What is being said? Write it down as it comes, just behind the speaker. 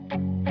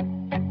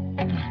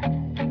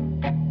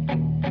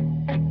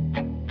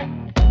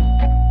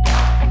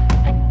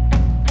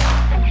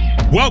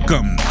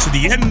Welcome to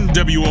the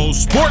NWO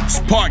Sports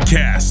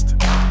Podcast.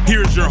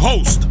 Here's your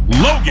host,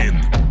 Logan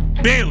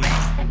Bailey.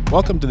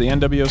 Welcome to the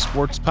NWO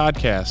Sports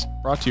Podcast,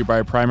 brought to you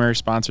by primary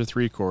sponsor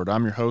 3Chord.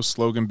 I'm your host,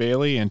 Logan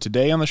Bailey, and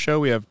today on the show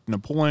we have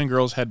Napoleon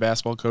girls head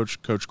basketball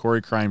coach, Coach Corey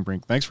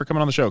Kreinbrink. Thanks for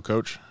coming on the show,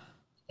 Coach.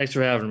 Thanks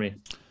for having me.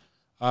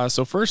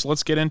 So first,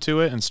 let's get into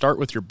it and start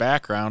with your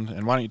background,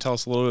 and why don't you tell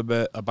us a little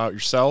bit about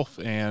yourself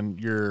and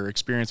your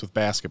experience with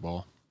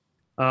basketball?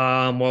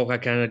 Well, I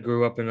kind of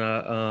grew up in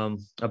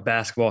a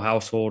basketball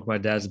household. My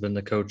dad's been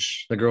the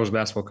girls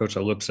basketball coach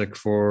at Lipsick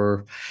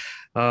for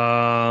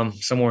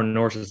somewhere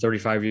north of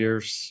 35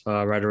 years,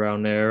 right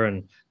around there,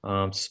 and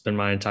it's been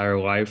my entire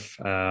life.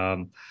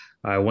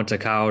 I went to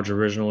college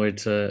originally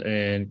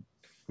and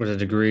with a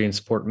degree in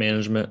sport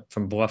management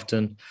from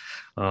Bluffton.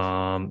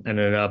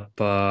 Ended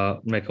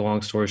up, make a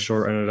long story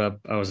short,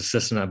 I was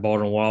assistant at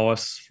Baldwin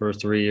Wallace for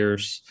 3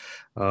 years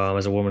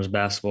as a women's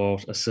basketball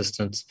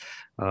assistant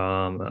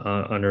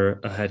under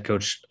a head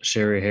coach,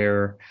 Sherry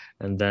Hare,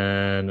 and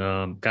then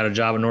got a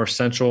job at North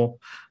Central.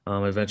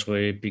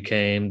 Eventually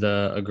became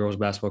a girls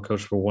basketball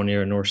coach for 1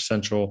 year at North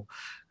Central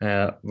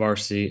at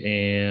varsity,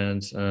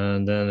 and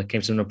then I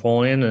came to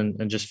Napoleon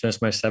and just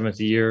finished my 7th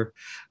year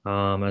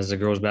as a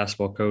girls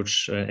basketball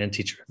coach and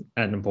teacher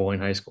at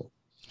Napoleon High School.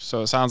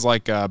 So it sounds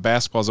like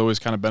basketball's always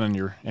kind of been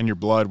in your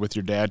blood, with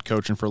your dad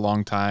coaching for a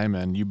long time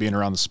and you being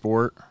around the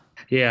sport.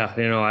 Yeah,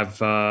 I've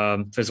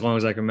for as long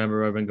as I can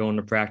remember, I've been going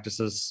to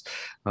practices,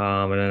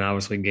 and then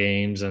obviously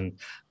games, and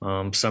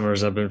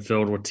summers have been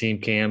filled with team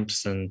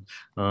camps and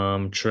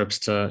trips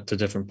to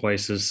different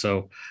places.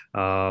 So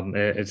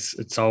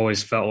it's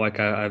always felt like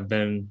I've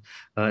been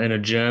in a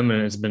gym,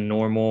 and it's been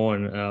normal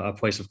and a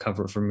place of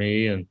comfort for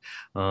me. And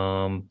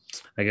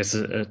I guess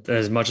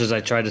as much as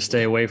I tried to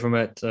stay away from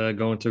it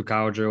going through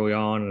college early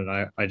on,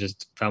 and I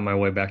just found my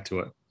way back to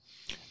it.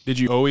 Did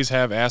you always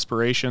have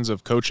aspirations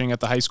of coaching at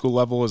the high school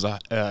level as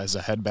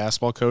a head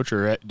basketball coach,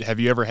 or have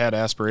you ever had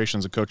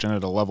aspirations of coaching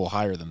at a level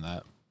higher than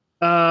that?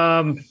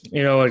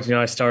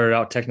 I started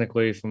out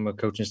technically from a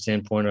coaching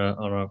standpoint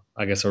on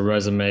a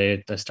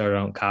resume. I started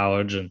out in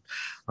college, and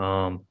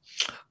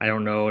I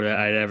don't know that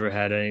I'd ever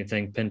had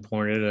anything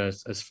pinpointed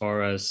as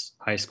far as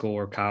high school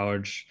or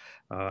college.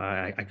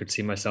 I could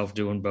see myself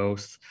doing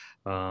both.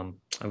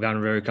 I've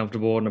gotten very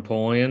comfortable at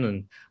Napoleon,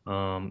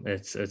 and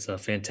it's a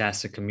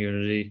fantastic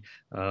community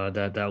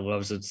that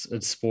loves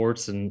its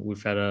sports, and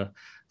we've had a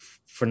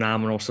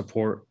phenomenal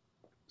support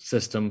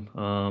system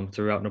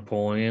throughout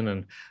Napoleon,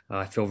 and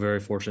I feel very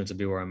fortunate to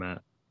be where I'm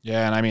at.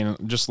 Yeah, and I mean,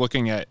 just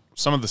looking at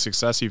some of the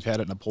success you've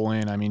had at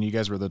Napoleon, I mean, you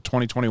guys were the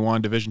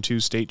 2021 Division II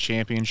state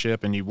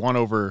championship, and you won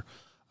over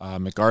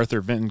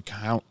MacArthur, Vinton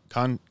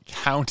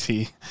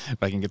County,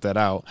 if I can get that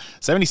out,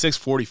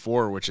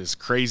 76-44, which is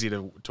crazy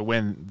to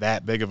win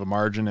that big of a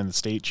margin in the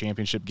state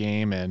championship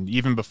game. And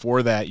even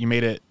before that, you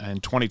made it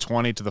in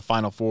 2020 to the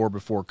Final Four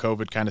before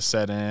COVID kind of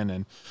set in,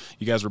 and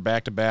you guys were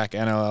back-to-back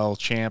NLL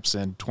champs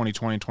in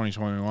 2020,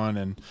 2021.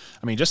 And,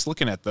 I mean, just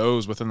looking at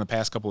those within the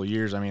past couple of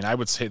years, I mean, I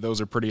would say those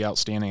are pretty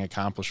outstanding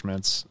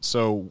accomplishments.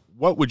 So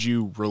what would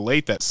you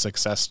relate that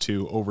success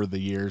to over the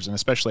years, and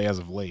especially as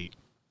of late?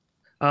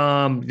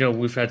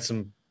 We've had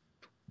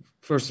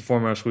first and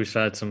foremost, we've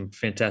had some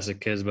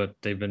fantastic kids, but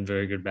they've been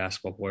very good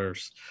basketball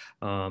players.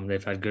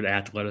 They've had good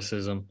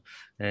athleticism,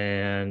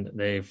 and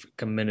they've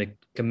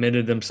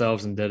committed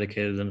themselves and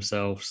dedicated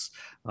themselves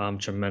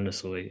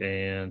tremendously.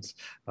 And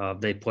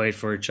they played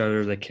for each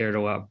other. They cared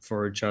a lot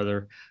for each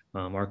other.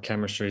 Our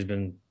chemistry has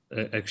been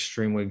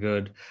extremely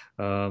good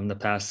in the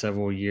past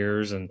several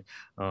years. And,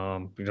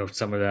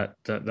 some of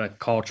that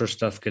culture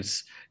stuff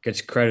gets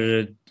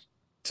credited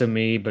to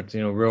me, but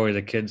really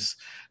the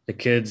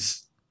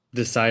kids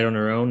decide on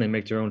their own. They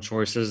make their own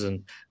choices,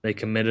 and they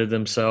committed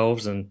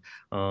themselves. And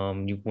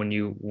when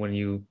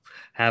you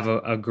have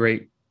a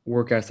great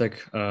work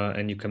ethic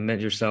and you commit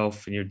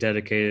yourself and you're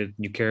dedicated,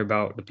 and you care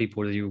about the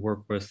people that you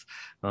work with,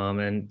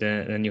 and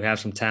then you have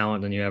some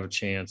talent, and you have a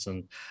chance.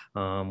 And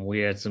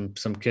we had some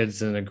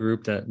kids in a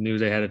group that knew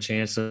they had a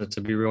chance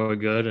to be really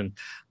good,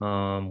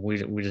 and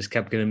we just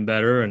kept getting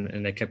better,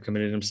 and they kept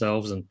committing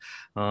themselves,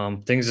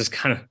 and things just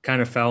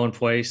kind of fell in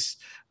place.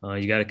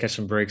 You got to catch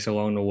some breaks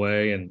along the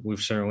way, and we've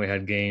certainly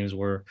had games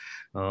where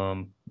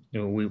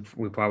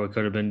we probably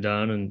could have been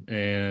done,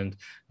 and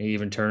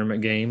even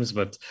tournament games,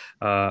 but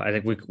I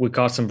think we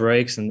caught some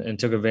breaks and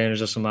took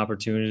advantage of some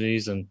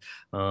opportunities. And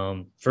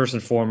first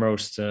and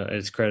foremost,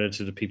 it's credit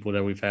to the people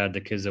that we've had,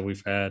 the kids that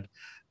we've had,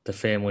 the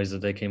families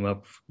that they came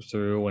up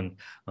through. And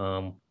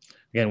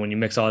again, when you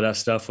mix all that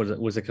stuff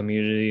with the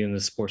community and the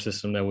support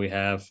system that we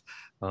have,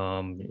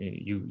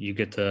 you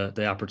get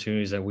the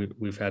opportunities that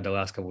we've had the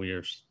last couple of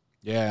years.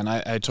 Yeah, and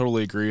I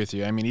totally agree with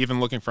you. I mean, even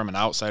looking from an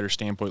outsider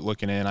standpoint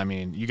looking in, I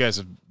mean, you guys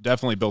have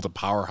definitely built a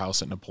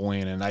powerhouse at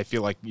Napoleon, and I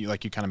feel like you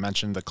kind of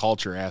mentioned the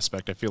culture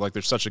aspect. I feel like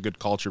there's such a good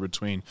culture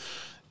between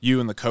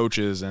you and the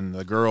coaches and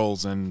the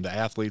girls and the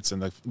athletes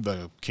and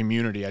the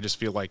community. I just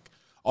feel like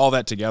all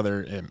that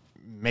together, it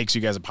makes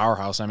you guys a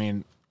powerhouse. I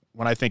mean,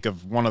 when I think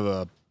of one of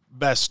the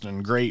best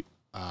and great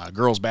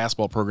girls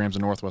basketball programs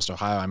in Northwest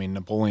Ohio. I mean,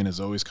 Napoleon is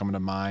always coming to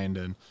mind,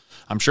 and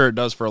I'm sure it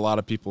does for a lot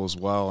of people as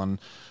well. And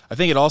I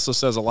think it also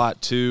says a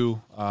lot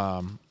too,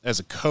 as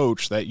a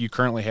coach, that you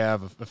currently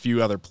have a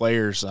few other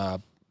players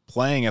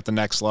playing at the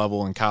next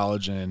level in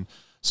college, and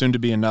soon to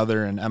be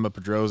another, and Emma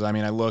Pedroza. I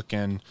mean, I look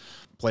and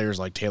players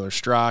like Taylor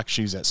Strock,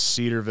 she's at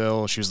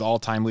Cedarville. She was the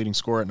all-time leading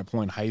scorer at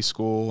Napoleon High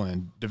School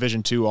and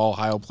Division II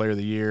All-Ohio Player of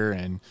the Year.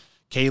 And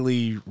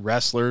Kaylee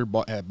Wrestler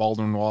at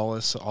Baldwin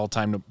Wallace,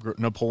 all-time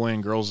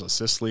Napoleon girls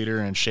assist leader,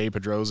 and Shea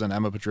Pedroza and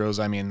Emma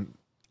Pedroza. I mean,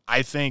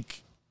 I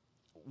think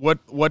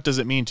what does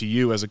it mean to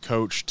you as a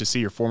coach to see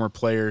your former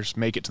players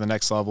make it to the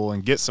next level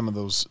and get some of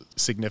those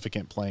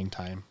significant playing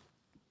time?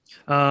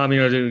 We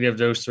have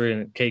those three,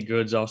 and Kate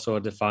Good's also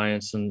a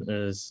Defiance and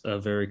is a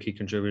very key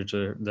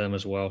contributor to them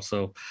as well.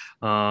 So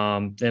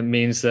it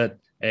means that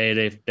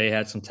they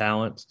had some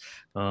talent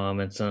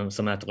and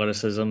some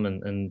athleticism,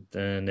 and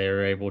they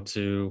were able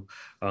to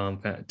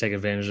kind of take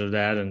advantage of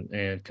that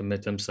and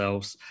commit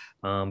themselves.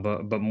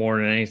 But more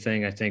than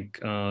anything, I think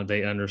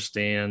they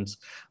understand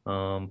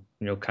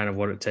kind of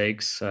what it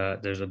takes.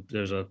 There's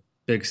a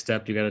big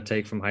step you got to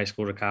take from high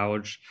school to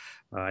college.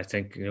 I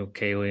think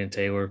Kaylee and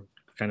Taylor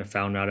kind of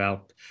found that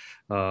out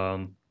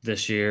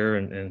this year,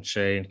 and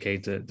Shay and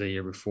Kate the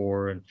year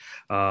before. And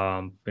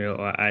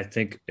I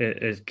think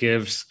it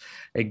gives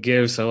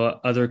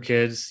other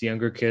kids,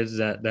 younger kids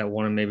that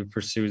want to maybe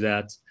pursue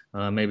that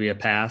maybe a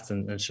path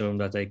and show them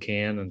that they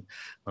can.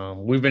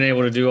 And we've been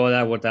able to do all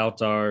that without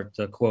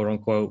the quote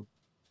unquote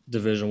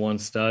Division I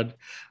stud.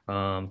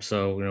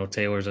 So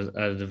Taylor's at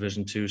a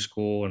Division II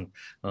school,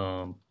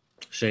 and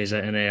Shay's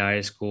at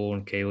NAIA school,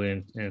 and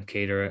Kaylee and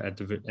Kate are at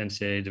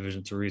NCAA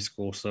Division III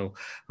school. So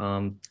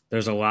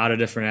there's a lot of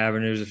different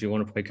avenues if you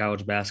want to play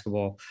college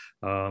basketball.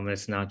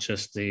 It's not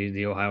just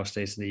the Ohio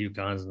States and the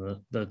UConns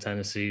and the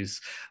Tennessees.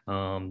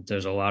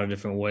 There's a lot of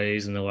different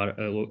ways, and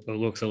it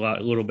looks a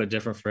little bit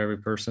different for every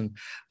person.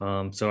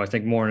 So I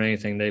think more than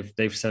anything,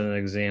 they've set an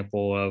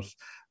example of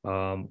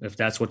if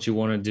that's what you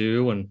want to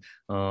do, and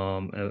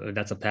if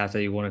that's a path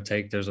that you want to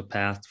take, there's a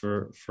path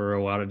for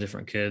a lot of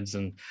different kids.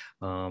 And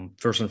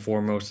first and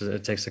foremost,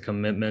 it takes a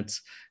commitment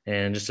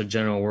and just a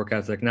general work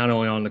ethic, not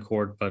only on the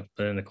court, but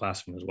in the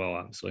classroom as well,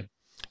 obviously.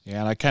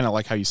 Yeah, and I kind of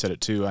like how you said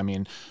it too. I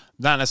mean,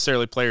 not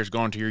necessarily players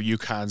going to your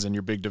UConns and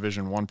your big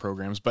Division I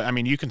programs, but I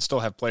mean, you can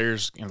still have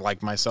players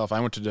like myself. I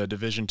went to the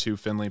Division II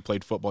Findlay,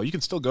 played football. You can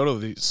still go to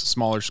these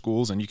smaller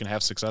schools and you can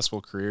have successful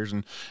careers,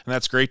 and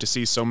that's great to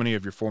see so many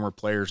of your former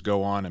players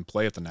go on and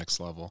play at the next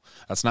level.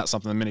 That's not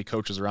something that many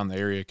coaches around the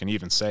area can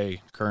even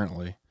say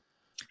currently.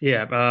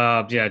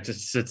 Yeah,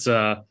 it's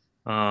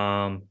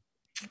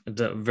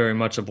very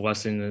much a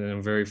blessing, and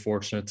I'm very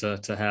fortunate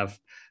to have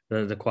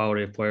the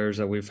quality of players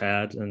that we've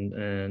had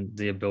and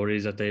the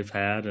abilities that they've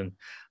had. And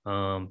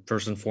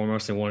first and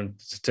foremost, they wanted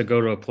to go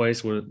to a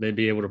place where they'd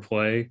be able to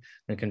play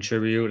and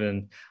contribute.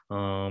 And,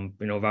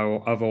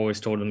 I've always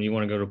told them, you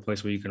want to go to a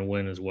place where you can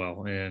win as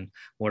well. And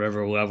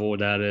whatever level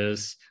that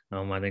is,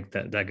 I think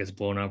that gets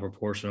blown out of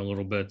proportion a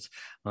little bit.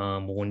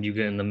 When you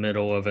get in the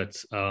middle of it,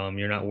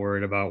 you're not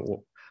worried about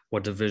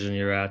what division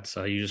you're at.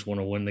 You just want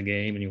to win the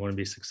game and you want to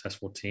be a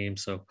successful team.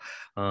 So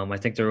I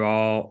think they're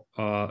all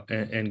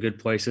in good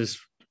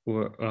places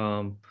where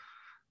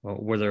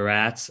they're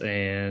at,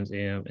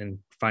 and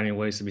finding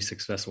ways to be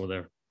successful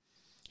there.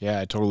 Yeah,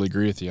 I totally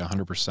agree with you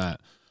 100%.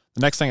 The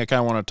next thing I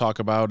kind of want to talk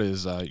about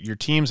is your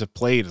teams have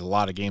played a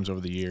lot of games over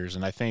the years,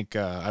 and I think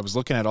I was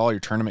looking at all your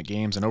tournament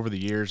games, and over the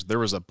years there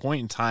was a point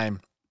in time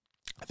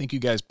I think you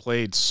guys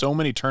played so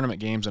many tournament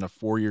games in a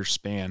 4-year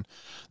span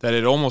that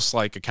it almost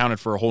like accounted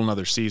for a whole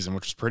nother season,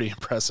 which is pretty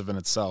impressive in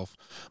itself.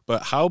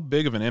 But how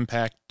big of an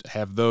impact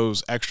have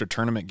those extra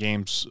tournament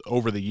games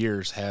over the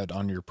years had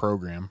on your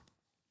program?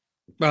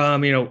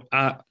 When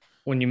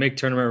you make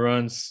tournament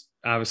runs,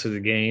 obviously the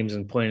games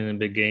and playing in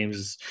big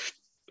games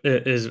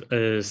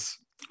is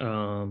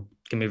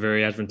can be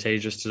very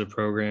advantageous to the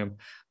program.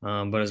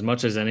 But as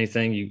much as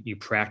anything, you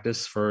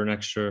practice for an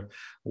extra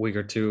week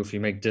or two. If you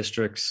make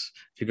districts,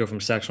 if you go from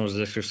sectionals to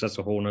districts, that's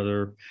a whole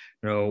nother,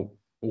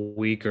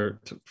 week or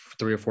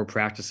 3 or 4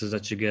 practices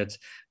that you get.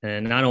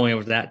 And not only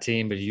with that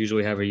team, but you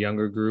usually have a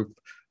younger group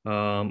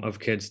of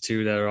kids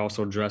too that are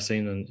also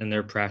dressing and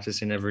they're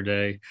practicing every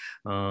day.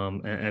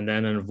 And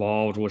then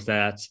involved with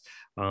that,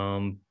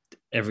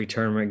 every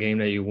tournament game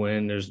that you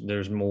win,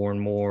 there's more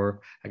and more,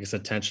 I guess,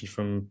 attention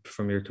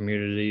from your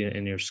community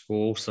and your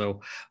school.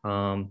 So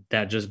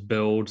that just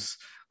builds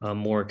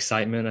more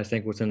excitement, I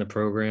think, within the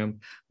program.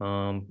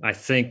 I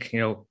think,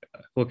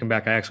 looking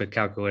back, I actually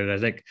calculated, I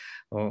think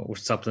with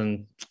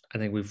something, I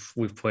think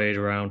we've played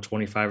around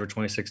 25 or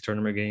 26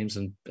 tournament games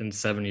in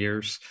 7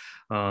 years.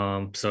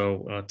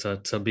 So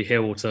to be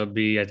able to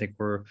be, I think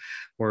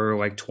we're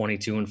like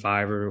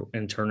 22-5 or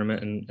in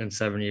tournament in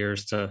 7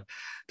 years.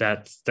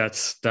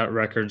 That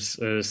records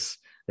is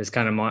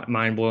kind of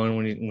mind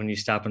blowing when you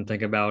stop and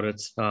think about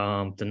it.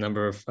 The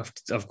number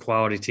of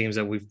quality teams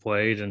that we've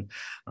played, and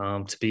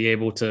to be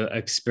able to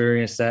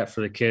experience that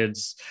for the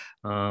kids,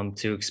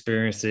 to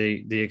experience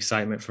the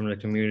excitement from the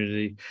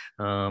community,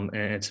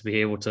 and to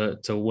be able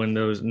to win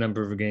those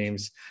number of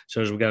games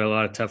shows we've got a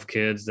lot of tough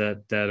kids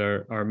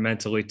that are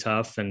mentally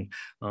tough and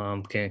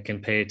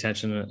can pay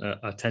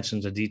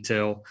attention to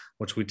detail,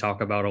 which we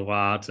talk about a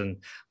lot. And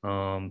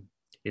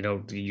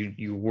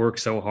you work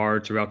so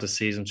hard throughout the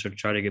season to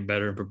try to get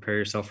better and prepare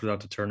yourself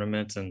throughout the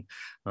tournament. And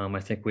I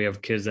think we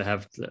have kids that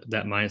have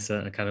that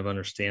mindset and kind of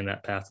understand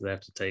that path that they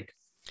have to take.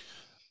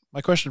 My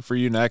question for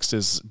you next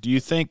is, do you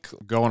think,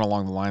 going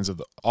along the lines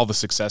of all the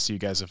success you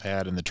guys have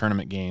had in the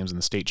tournament games and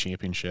the state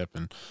championship,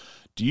 and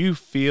do you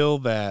feel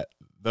that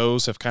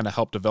those have kind of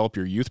helped develop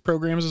your youth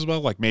programs as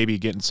well? Like maybe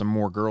getting some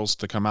more girls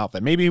to come out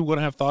that maybe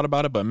wouldn't have thought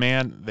about it, but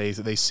man, they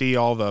see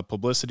all the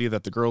publicity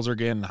that the girls are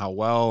getting, how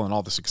well, and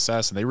all the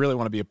success, and they really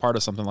want to be a part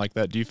of something like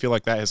that. Do you feel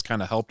like that has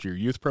kind of helped your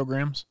youth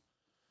programs?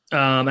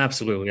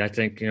 Absolutely. I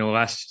think,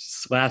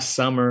 last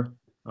summer,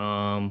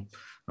 which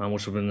would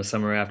have been the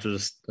summer after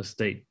the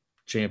state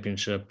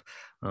championship,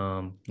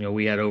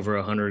 we had over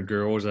 100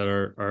 girls at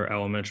our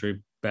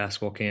elementary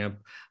basketball camp,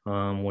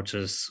 which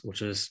is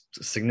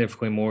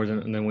significantly more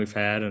than we've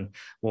had, and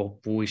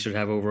we should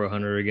have over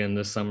 100 again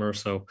this summer.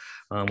 So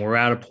we're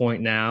at a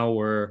point now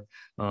where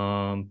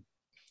a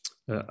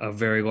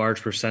very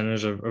large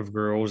percentage of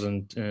girls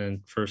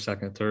in first,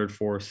 second, third,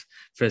 fourth,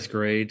 fifth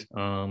grade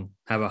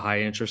have a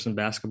high interest in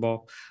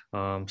basketball.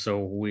 So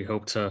we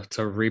hope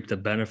to reap the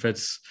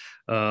benefits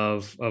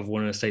of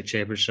winning a state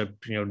championship,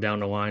 down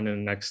the line in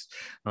the next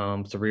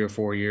 3 or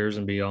 4 years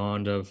and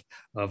beyond. Of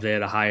they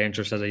had a high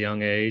interest at a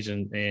young age,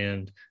 and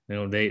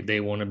they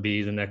want to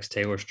be the next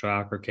Taylor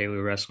Strock or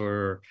Kaylee Wrestler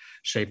or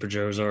Shaper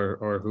Joes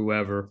or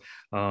whoever,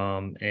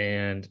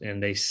 and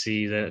they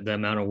see the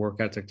amount of work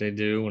ethic they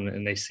do,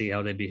 and they see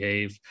how they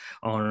behave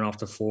on and off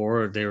the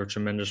floor. They were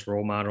tremendous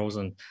role models,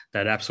 and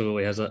that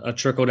absolutely has a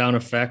trickle down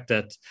effect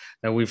that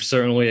we've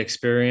certainly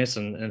experienced,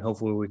 and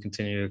hopefully we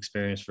continue to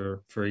experience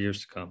for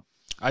years to come.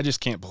 I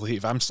just can't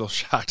believe, I'm still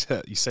shocked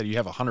that you said you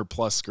have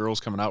 100+ girls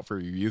coming out for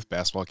your youth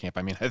basketball camp.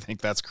 I mean, I think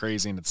that's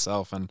crazy in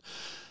itself, and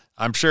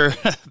I'm sure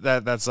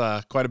that's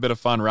quite a bit of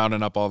fun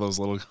rounding up all those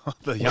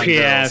the young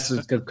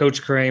girls. So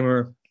Coach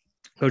Kramer,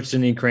 Coach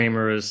Janine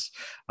Kramer is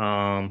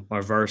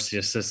our varsity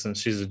assistant.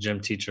 She's a gym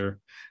teacher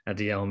at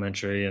the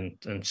elementary, and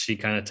she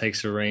kind of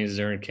takes her reins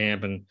during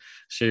camp, and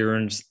she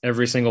earns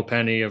every single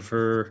penny of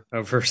her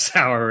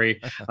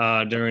salary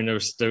during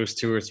those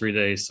 2 or 3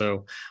 days.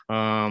 So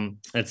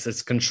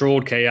it's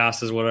controlled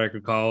chaos is what I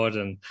could call it,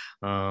 and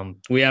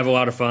we have a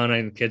lot of fun,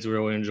 and kids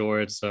really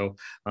enjoy it. So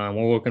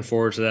we're looking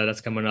forward to that.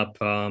 That's coming up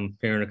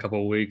here in a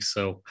couple of weeks.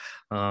 So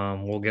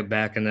we'll get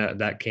back in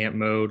that camp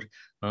mode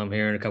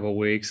here in a couple of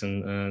weeks,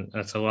 and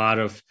that's a lot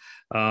of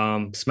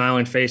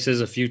smiling faces,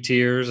 a few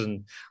tears,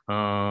 and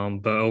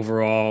but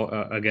overall,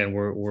 again,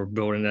 we're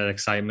building that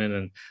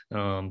excitement,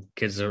 and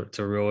kids to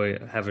really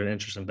have an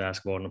interest in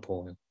basketball in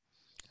Napoleon.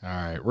 All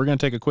right, we're going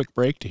to take a quick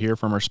break to hear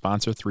from our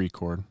sponsor,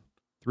 3Chord.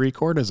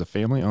 3Chord is a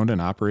family-owned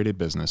and operated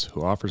business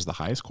who offers the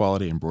highest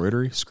quality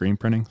embroidery, screen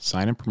printing,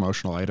 sign, and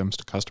promotional items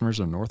to customers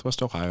of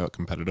Northwest Ohio at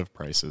competitive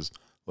prices.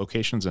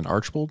 Locations in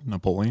Archbold,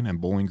 Napoleon, and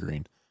Bowling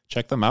Green.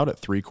 Check them out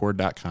at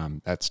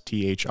 3Chord.com. That's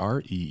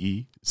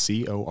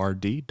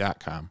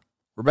THREECORD.com.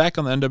 We're back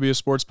on the NWO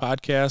Sports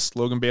Podcast.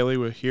 Logan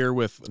Bailey here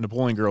with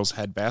Napoleon girls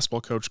head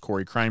basketball coach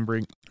Corey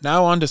Kreinbrink.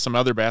 Now on to some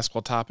other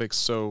basketball topics.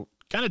 So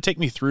kind of take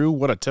me through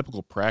what a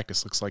typical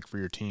practice looks like for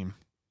your team.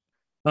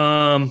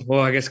 Well,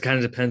 I guess it kind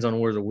of depends on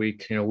where the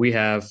week. We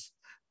have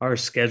our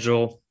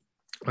schedule,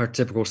 our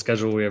typical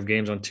schedule. We have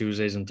games on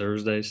Tuesdays and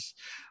Thursdays.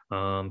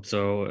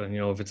 So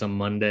if it's a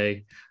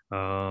Monday,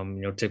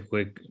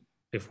 typically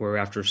if we're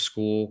after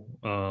school,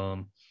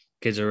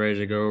 kids are ready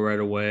to go right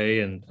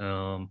away, and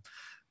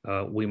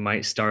we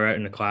might start out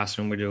in the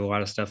classroom. We do a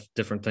lot of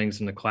different things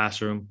in the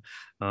classroom,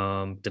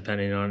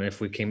 depending on if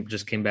we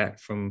just came back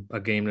from a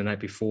game the night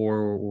before,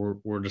 or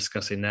we're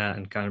discussing that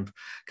and kind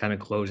of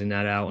closing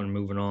that out and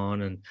moving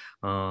on, and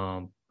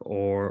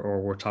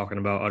or we're talking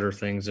about other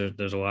things.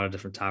 There's a lot of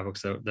different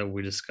topics that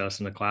we discuss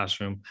in the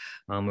classroom.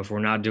 If we're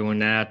not doing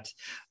that,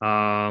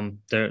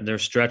 they're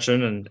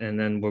stretching, and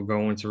then we're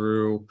going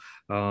through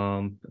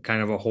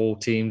kind of a whole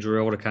team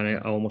drill to kind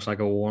of almost like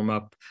a warm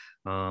up.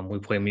 We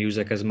play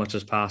music as much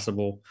as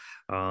possible,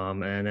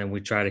 and then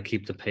we try to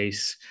keep the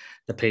pace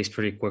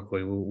pretty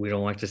quickly. We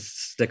don't like to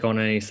stick on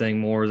anything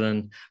more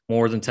than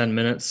 10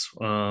 minutes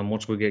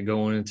once we get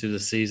going into the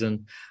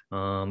season,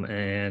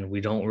 and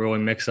we don't really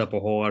mix up a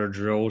whole lot of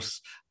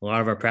drills. A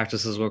lot of our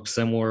practices look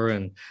similar,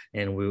 and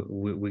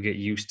we get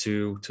used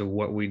to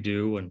what we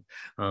do, and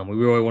we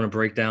really want to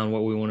break down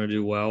what we want to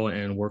do well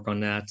and work on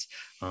that.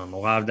 A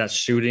lot of that's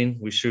shooting.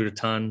 We shoot a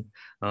ton.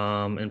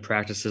 In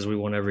practices, we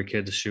want every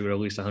kid to shoot at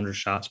least 100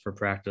 shots per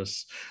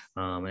practice,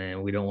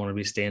 and we don't want to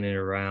be standing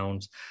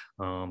around.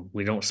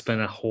 We don't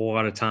spend a whole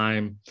lot of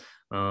time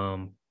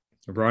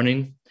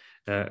running,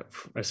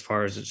 as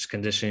far as its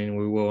conditioning,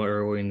 we will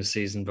early in the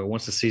season. But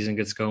once the season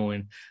gets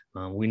going,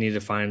 we need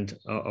to find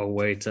a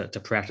way to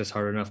practice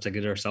hard enough to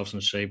get ourselves in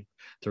shape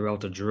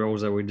throughout the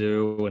drills that we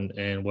do,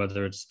 and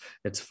whether it's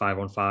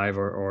 5-on-5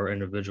 or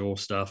individual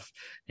stuff.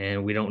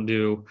 And we don't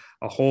do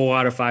a whole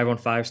lot of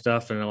 5-on-5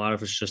 stuff, and a lot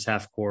of it's just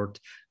half court.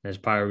 And it's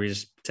probably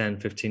just 10,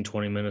 15,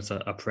 20 minutes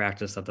of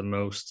practice at the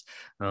most.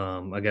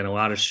 Again, a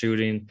lot of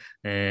shooting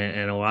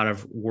and a lot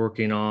of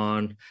working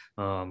on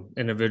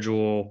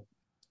individual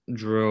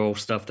drill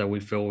stuff that we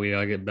feel we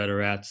gotta get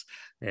better at.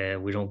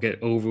 And we don't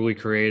get overly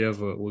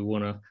creative. We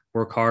want to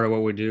work hard at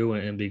what we do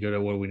and be good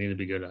at what we need to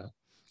be good at.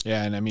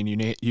 Yeah, and I mean,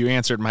 you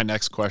answered my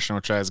next question,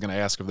 which I was going to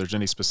ask if there's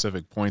any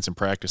specific points in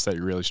practice that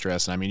you really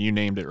stress. And I mean, you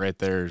named it right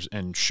there,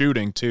 and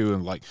shooting too,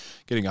 and like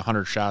getting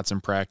 100 shots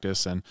in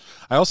practice. And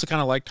I also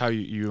kind of liked how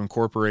you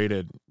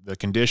incorporated the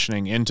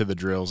conditioning into the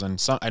drills. And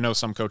I know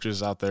some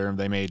coaches out there,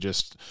 they may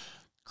just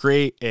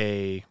create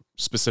a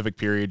specific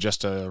period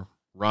just to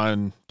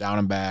run down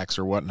and backs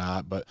or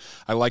whatnot, but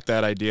I like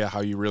that idea,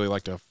 how you really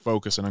like to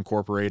focus and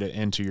incorporate it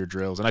into your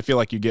drills. And I feel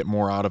like you get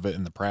more out of it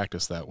in the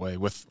practice that way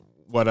with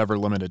whatever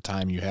limited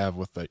time you have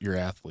with your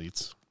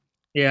athletes.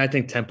 Yeah, I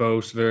think tempo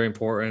is very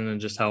important,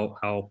 and just how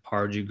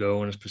hard you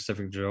go in a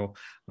specific drill.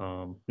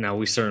 Now,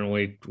 we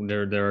certainly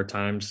there are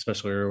times,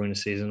 especially early in the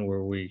season,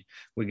 where we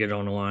get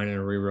on the line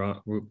and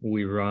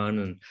we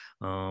run,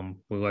 and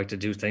we like to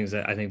do things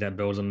that I think that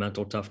builds a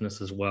mental toughness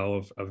as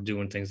well of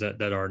doing things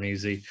that aren't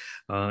easy.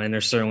 And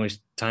there's certainly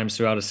times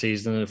throughout a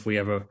season, if we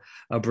have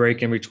a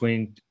break in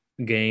between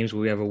games,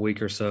 we have a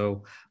week or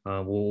so,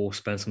 we'll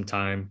spend some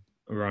time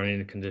running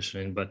and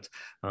conditioning. But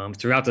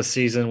throughout the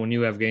season, when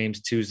you have games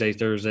Tuesday,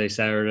 Thursday,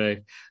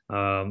 Saturday,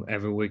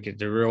 every week,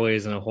 there really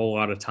isn't a whole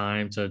lot of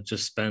time to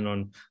just spend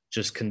on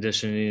just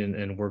conditioning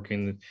and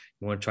working.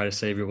 You want to try to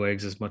save your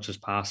legs as much as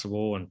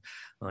possible, and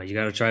you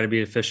got to try to be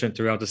efficient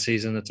throughout the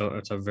season.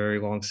 It's a very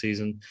long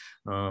season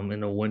in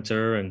the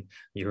winter, and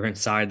you're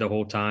inside the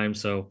whole time,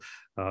 so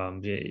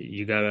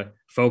you got to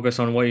focus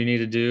on what you need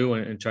to do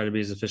and try to be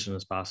as efficient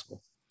as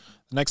possible.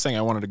 The next thing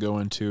I wanted to go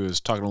into is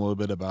talking a little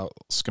bit about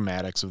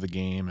schematics of the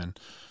game. And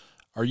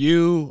are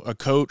you a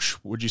coach,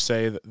 would you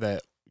say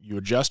that you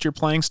adjust your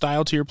playing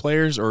style to your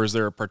players, or is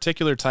there a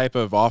particular type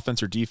of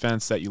offense or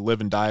defense that you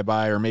live and die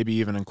by, or maybe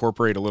even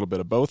incorporate a little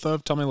bit of both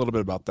of? Tell me a little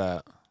bit about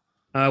that.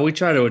 We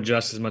try to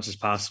adjust as much as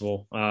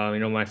possible.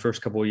 My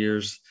first couple of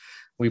years,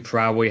 we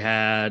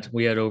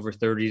had over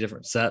 30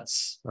 different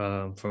sets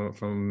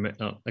from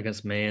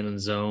against man and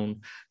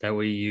zone that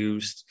we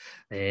used.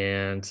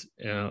 And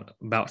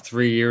about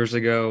 3 years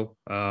ago,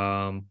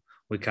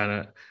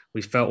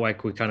 we felt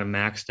like we kind of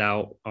maxed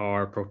out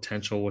our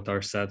potential with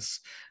our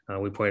sets.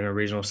 We played in a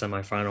regional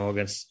semifinal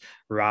against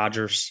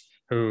Rogers,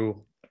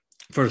 who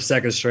for the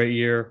second straight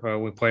year,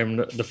 we played them.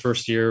 The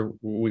first year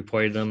we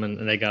played them,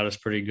 and they got us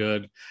pretty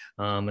good.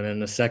 And then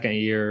the second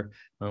year,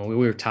 we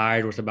were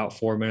tied with about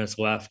 4 minutes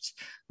left.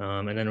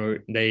 And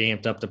then they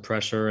amped up the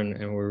pressure, and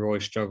we really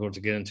struggled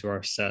to get into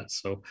our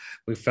sets. So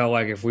we felt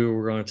like if we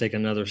were going to take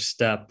another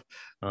step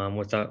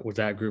with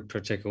that group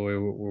particularly,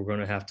 we're going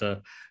to have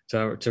to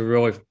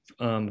really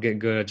get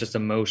good at just a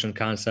motion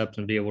concept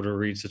and be able to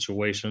read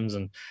situations.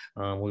 And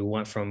we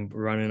went from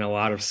running a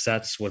lot of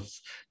sets with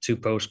 2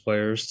 post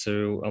players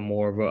to a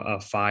more of a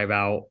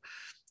 5-out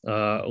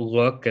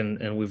look,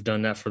 and we've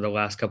done that for the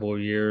last couple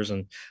of years.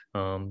 And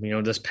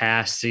this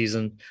past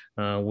season,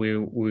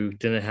 we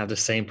didn't have the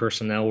same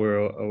personnel. We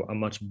were a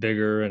much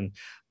bigger and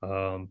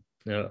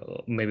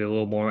maybe a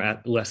little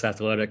more less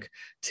athletic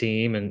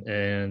team,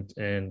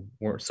 and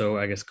weren't so,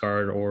 I guess,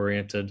 guard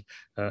oriented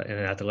and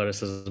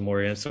athleticism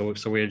oriented.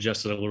 So we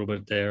adjusted a little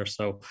bit there.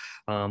 So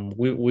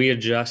we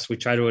adjust. We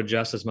try to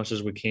adjust as much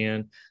as we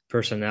can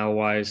personnel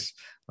wise.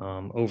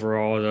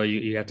 Overall, though,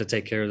 you have to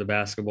take care of the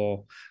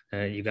basketball.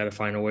 You got to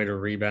find a way to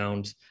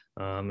rebound,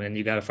 and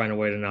you got to find a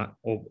way to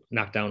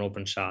knock down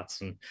open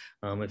shots.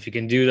 And if you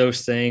can do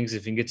those things,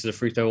 if you can get to the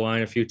free throw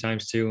line a few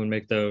times too and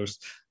make those,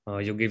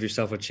 you'll give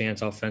yourself a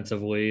chance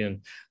offensively,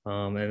 and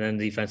then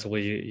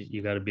defensively,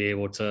 you got to be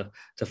able to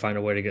find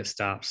a way to get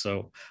stops.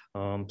 So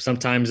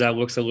sometimes that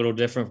looks a little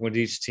different with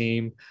each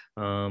team,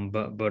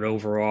 but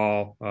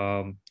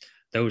overall,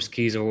 those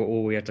keys are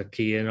what we have to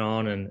key in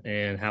on,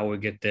 and how we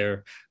get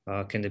there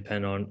can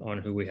depend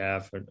on who we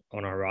have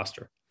on our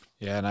roster.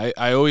 Yeah, and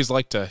I always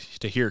like to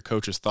hear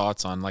coaches'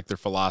 thoughts on like their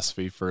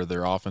philosophy for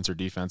their offense or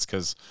defense,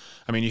 because,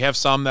 I mean, you have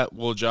some that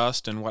will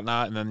adjust and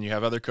whatnot, and then you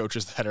have other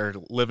coaches that are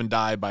live and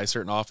die by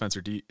certain offense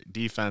or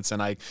defense.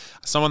 And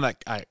someone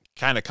that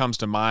kind of comes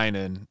to mind,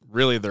 and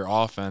really their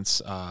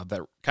offense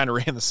that kind of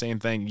ran the same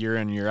thing year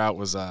in, year out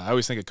was I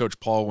always think of Coach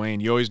Paul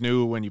Wayne. You always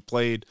knew when you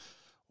played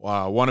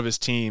one of his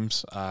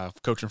teams,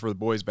 coaching for the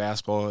boys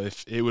basketball,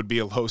 if it would be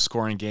a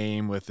low-scoring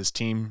game with his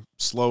team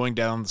slowing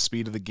down the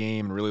speed of the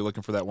game and really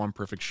looking for that one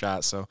perfect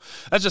shot. So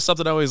that's just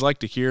something I always like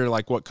to hear,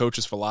 like what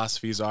coaches'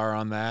 philosophies are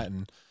on that,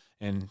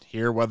 and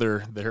hear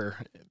whether they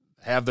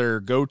have their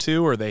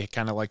go-to or they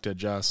kind of like to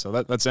adjust. So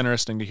that's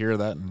interesting to hear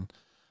that, and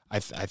I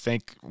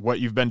think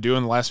what you've been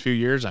doing the last few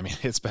years, I mean,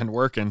 it's been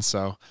working.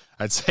 So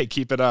I'd say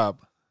keep it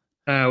up.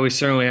 We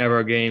certainly have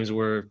our games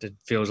where it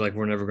feels like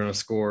we're never going to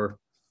score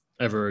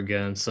ever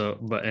again. So,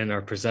 and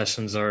our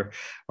possessions are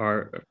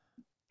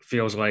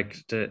feels like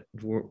that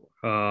we're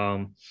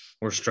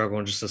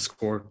struggling just to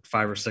score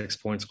 5 or 6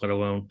 points, let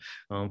alone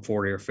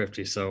 40 or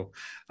 50. So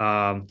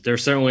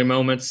there's certainly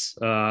moments.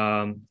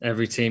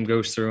 Every team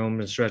goes through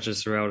them and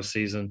stretches throughout a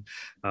season.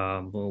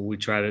 We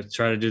try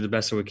to do the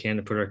best that we can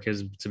to put our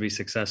kids to be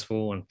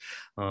successful. And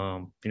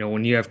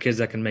when you have kids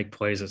that can make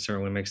plays, it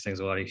certainly makes things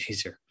a lot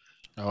easier.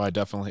 Oh, I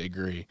definitely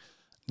agree.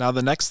 Now,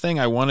 the next thing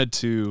I wanted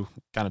to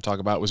kind of talk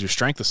about was your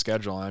strength of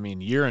schedule. I mean,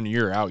 year in,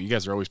 year out, you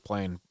guys are always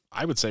playing,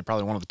 I would say,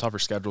 probably one of the tougher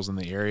schedules in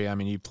the area. I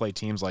mean, you play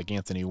teams like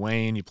Anthony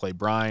Wayne, you play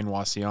Bryan,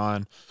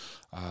 Wauseon,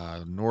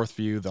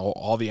 Northview,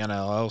 all the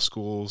NLL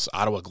schools,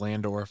 Ottawa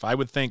Glandorf. I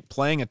would think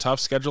playing a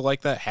tough schedule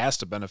like that has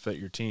to benefit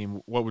your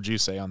team. What would you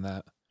say on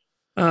that?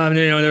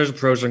 There's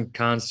pros and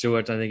cons to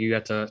it. I think you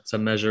got to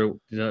measure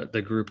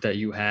the group that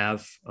you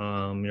have.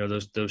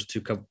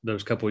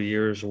 Those couple of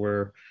years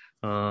where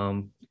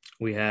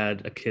we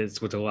had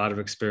kids with a lot of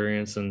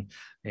experience and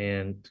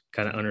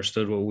kind of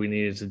understood what we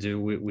needed to do.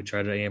 We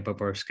tried to amp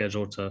up our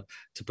schedule to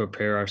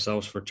prepare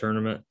ourselves for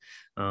tournament.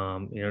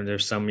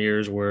 There's some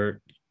years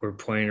where we're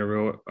playing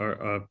a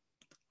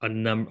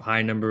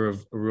high number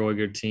of really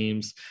good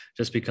teams.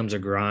 Just becomes a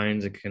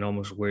grind. It can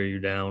almost wear you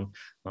down.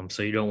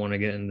 So you don't want to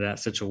get into that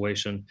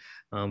situation.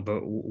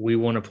 But we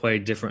want to play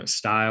different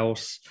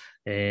styles,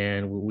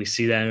 and we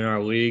see that in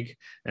our league.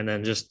 And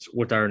then just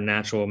with our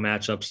natural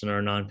matchups in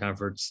our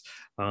non-conference,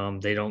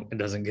 it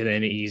doesn't get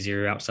any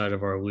easier outside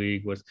of our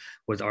league with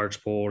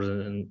Archbold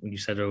and you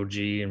said OG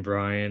and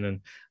Bryan.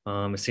 And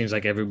it seems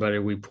like everybody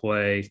we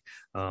play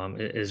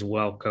is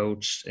well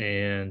coached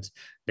and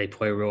they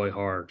play really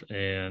hard.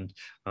 And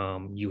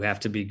you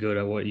have to be good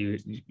at what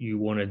you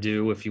want to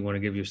do if you want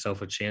to give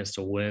yourself a chance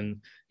to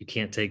win. You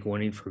can't take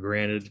winning for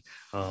granted,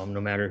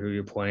 no matter who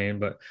you're playing.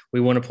 But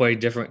we want to play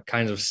different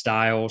kinds of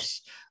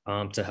styles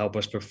to help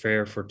us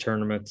prepare for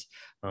tournaments,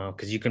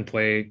 because you can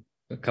play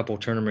a couple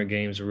of tournament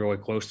games really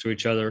close to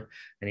each other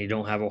and you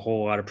don't have a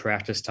whole lot of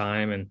practice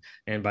time.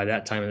 And by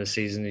that time of the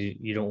season,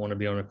 you don't want to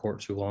be on the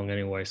court too long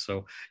anyway.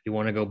 So you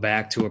want to go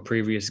back to a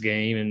previous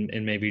game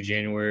in maybe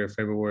January or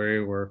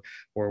February where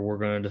we're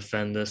going to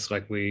defend this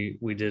like we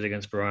did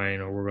against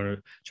Bryan, or we're going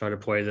to try to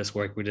play this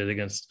like we did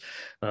against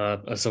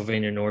a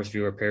Sylvania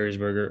Northview or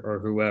Perrysburg or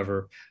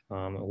whoever.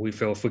 We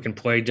feel if we can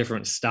play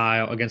different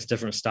styles,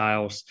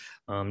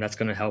 that's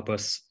going to help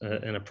us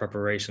in a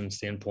preparation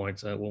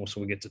standpoint once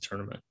we get to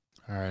tournament.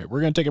 All right, we're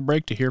going to take a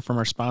break to hear from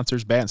our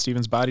sponsors, Bat &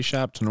 Stevens Body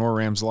Shop, Tenor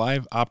Rams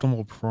Live,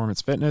 Optimal Performance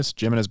Fitness,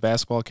 Jimenez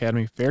Basketball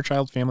Academy,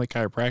 Fairchild Family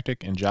Chiropractic,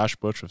 and Josh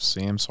Bush of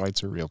Sam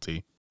Schweitzer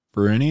Realty.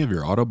 For any of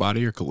your auto,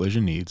 body, or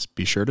collision needs,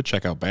 be sure to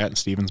check out Bat &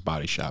 Stevens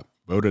Body Shop,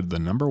 voted the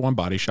 #1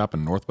 body shop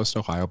in Northwest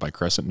Ohio by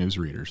Crescent News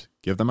readers.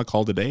 Give them a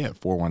call today at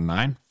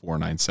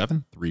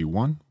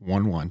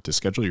 419-497-3111 to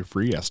schedule your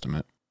free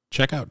estimate.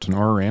 Check out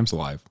Tenor Rams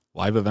Live.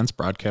 Live events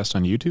broadcast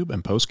on YouTube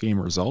and post-game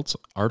results,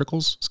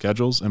 articles,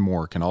 schedules, and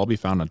more can all be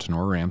found on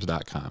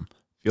tenorrams.com.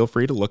 Feel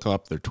free to look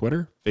up their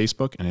Twitter,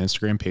 Facebook, and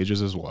Instagram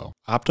pages as well.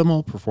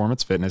 Optimal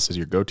Performance Fitness is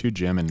your go-to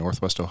gym in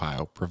Northwest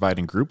Ohio,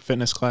 providing group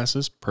fitness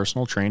classes,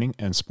 personal training,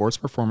 and sports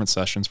performance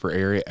sessions for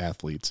area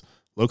athletes.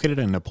 Located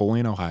in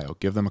Napoleon, Ohio,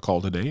 give them a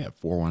call today at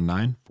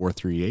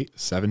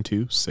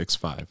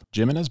 419-438-7265.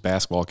 Jimenez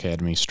Basketball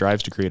Academy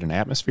strives to create an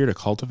atmosphere to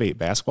cultivate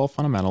basketball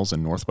fundamentals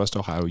in Northwest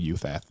Ohio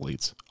youth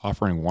athletes,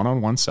 offering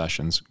one-on-one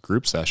sessions,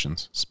 group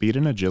sessions, speed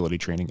and agility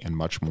training, and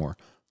much more.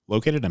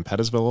 Located in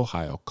Pettisville,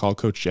 Ohio, call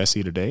Coach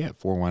Jesse today at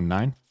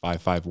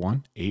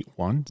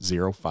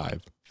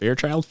 419-551-8105.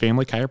 Fairchild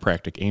Family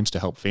Chiropractic aims to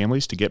help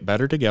families to get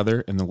better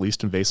together in the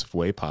least invasive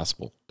way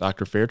possible.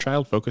 Dr.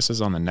 Fairchild focuses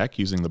on the neck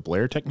using the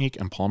Blair technique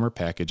and Palmer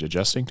package,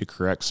 adjusting to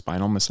correct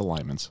spinal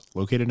misalignments.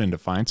 Located in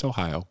Defiance,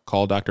 Ohio,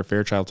 call Dr.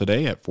 Fairchild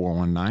today at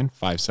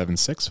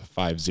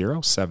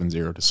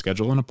 419-576-5070 to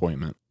schedule an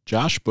appointment.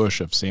 Josh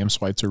Bush of Sam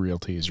Schweitzer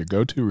Realty is your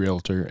go-to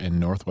realtor in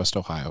Northwest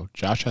Ohio.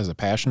 Josh has a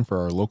passion for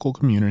our local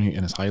community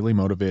and is highly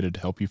motivated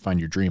to help you find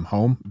your dream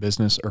home,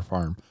 business, or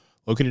farm.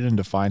 Located in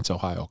Defiance,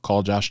 Ohio.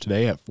 Call Josh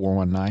today at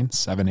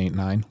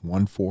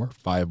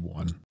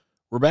 419-789-1451.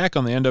 We're back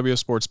on the NWO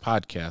Sports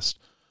Podcast.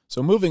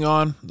 So moving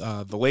on,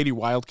 the Lady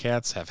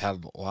Wildcats have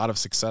had a lot of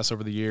success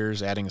over the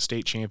years, adding a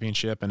state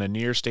championship and a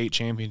near state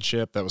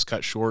championship that was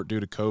cut short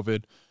due to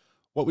COVID.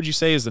 What would you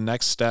say is the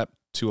next step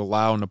to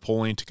allow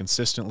Napoleon to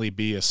consistently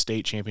be a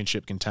state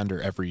championship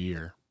contender every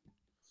year?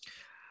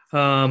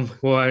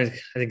 Well, I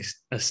think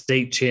a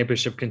state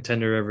championship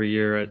contender every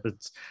year,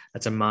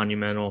 that's a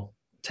monumental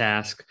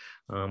task.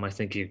 I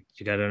think you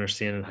got to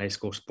understand in high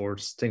school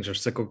sports, things are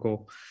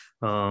cyclical.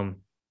 I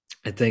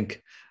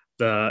think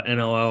the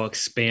NLL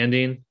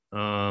expanding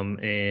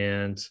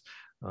and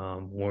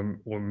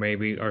or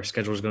maybe our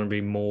schedule is going to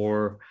be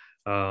more,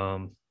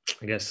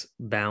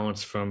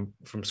 balanced from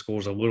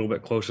schools a little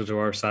bit closer to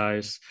our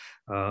size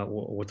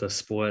with the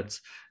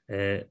splits.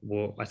 I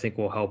think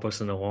will help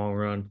us in the long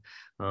run.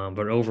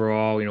 But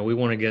overall, we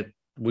want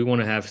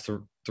to have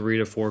 3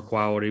 to 4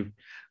 quality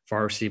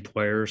varsity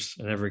players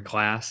in every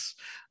class.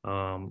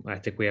 I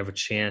think we have a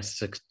chance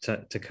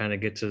to kind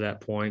of get to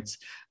that point.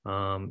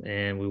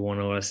 And we want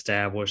to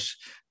establish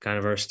kind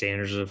of our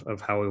standards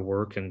of how we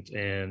work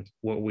and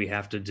what we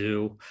have to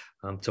do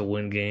to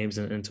win games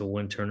and to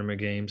win tournament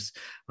games,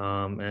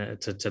 and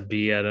to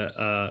be at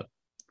a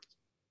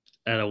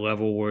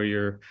level where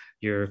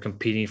you're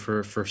competing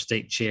for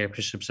state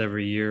championships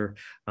every year.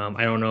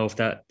 I don't know if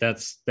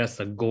that's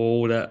the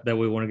goal that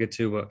we want to get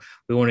to, but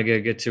we want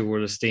to get to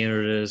where the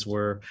standard is,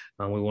 where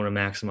we want to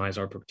maximize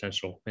our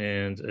potential.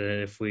 And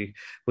if we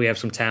have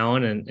some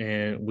talent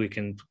and we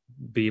can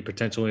be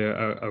potentially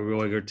a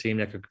really good team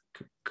that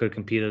could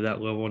compete at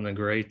that level, and then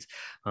great.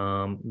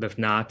 If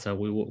not,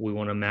 we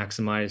want to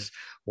maximize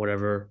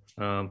whatever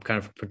kind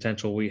of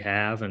potential we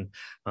have. And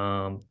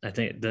I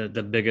think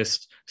the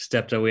biggest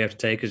step that we have to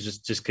take is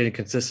just getting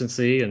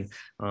consistency and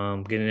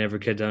getting every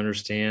kid to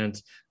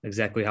understand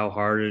exactly how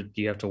hard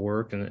you have to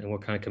work and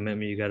what kind of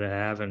commitment you got to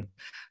have. And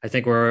I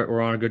think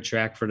we're on a good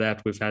track for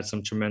that. We've had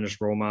some tremendous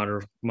role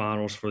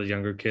models for the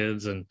younger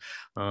kids, and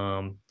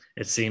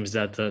it seems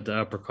that the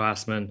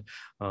upperclassmen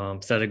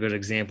set a good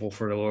example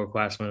for the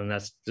lowerclassmen, and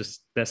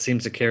that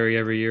seems to carry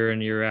every year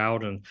in, year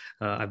out. And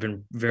I've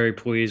been very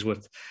pleased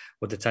with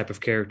the type of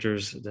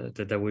characters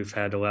that we've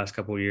had the last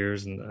couple of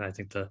years, and I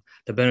think the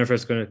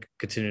benefit's going to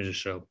continue to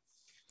show.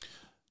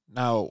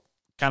 Now,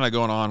 kind of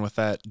going on with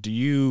that, do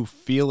you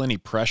feel any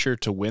pressure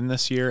to win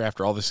this year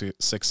after all the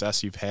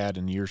success you've had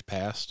in years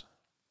past?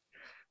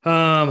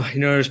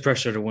 There's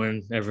pressure to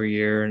win every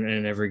year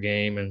and every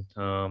game,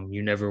 and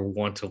you never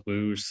want to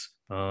lose.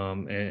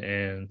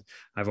 And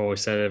I've always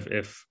said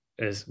if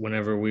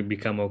whenever we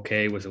become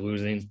okay with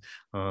losing,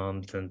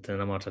 then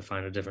I'm about to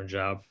find a different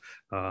job,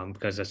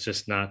 because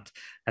that's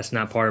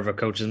not part of a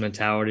coach's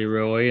mentality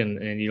really,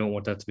 and you don't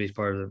want that to be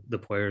part of the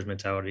player's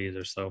mentality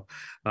either. So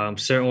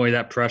certainly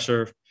that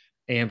pressure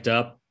amped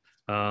up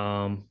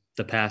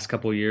the past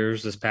couple of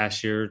years. This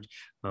past year,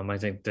 I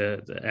think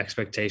the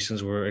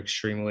expectations were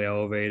extremely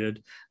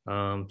elevated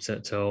to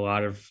a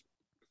lot of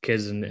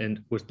kids and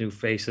with new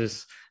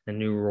faces and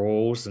new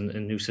roles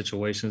and new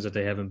situations that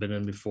they haven't been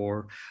in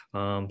before.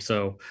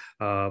 So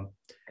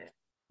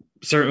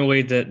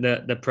certainly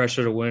the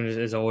pressure to win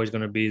is always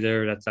going to be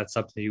there. That's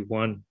something you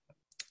want.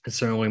 It's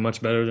certainly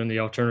much better than the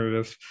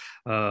alternative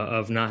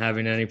of not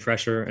having any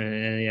pressure and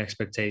any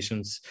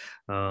expectations,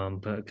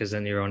 because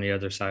then you're on the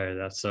other side of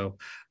that. So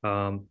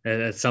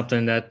it's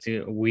something that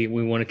we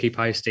want to keep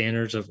high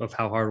standards of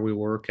how hard we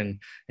work and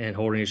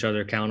holding each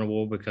other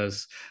accountable,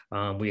 because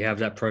we have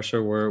that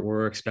pressure where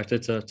we're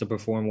expected to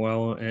perform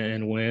well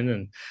and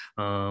win.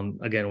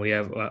 And again, we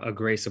have a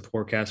great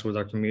support cast with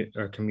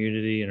our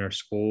community and our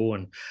school,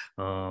 and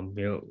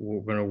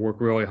we're going to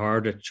work really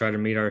hard to try to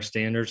meet our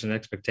standards and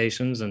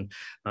expectations, and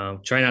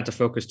try not to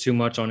focus too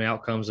much on the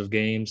outcomes of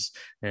games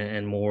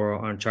and more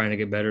on trying to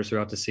get better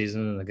throughout the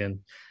season, and again,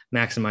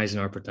 maximizing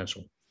our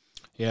potential.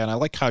 Yeah, and I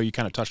like how you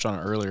kind of touched on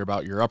it earlier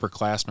about your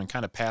upperclassmen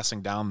kind of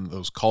passing down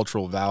those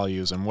cultural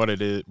values and what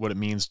it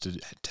means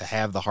to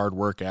have the hard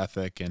work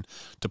ethic and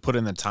to put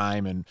in the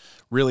time and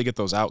really get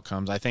those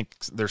outcomes. I think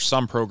there's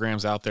some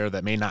programs out there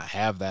that may not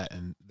have that,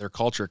 and their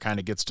culture kind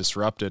of gets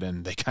disrupted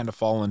and they kind of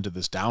fall into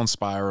this down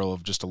spiral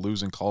of just a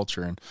losing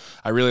culture. And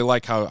I really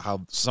like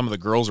how some of the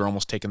girls are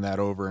almost taking that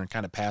over and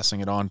kind of passing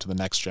it on to the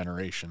next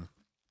generation.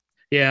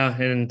 Yeah,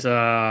 and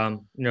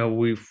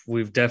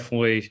we've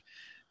definitely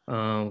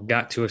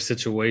got to a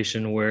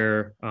situation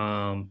where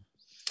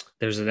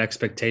there's an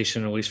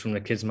expectation, at least from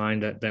the kids'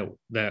 mind,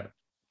 that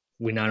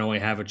we not only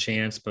have a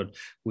chance, but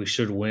we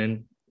should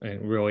win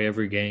really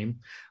every game.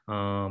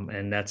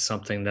 And that's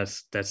something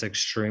that's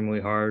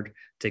extremely hard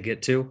to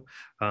get to.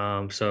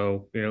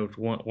 So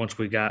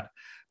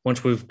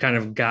once we've kind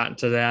of gotten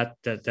to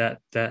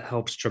that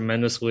helps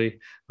tremendously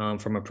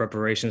from a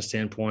preparation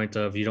standpoint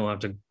of you don't have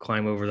to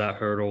climb over that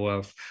hurdle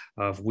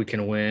of we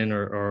can win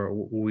or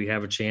we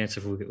have a chance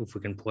if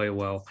we can play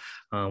well.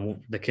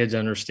 The kids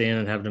understand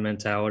and have the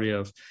mentality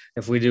of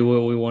if we do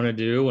what we want to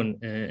do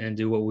and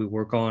do what we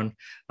work on,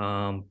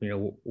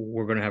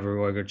 we're going to have a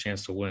really good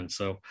chance to win.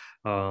 So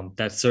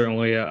that's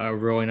certainly a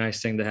really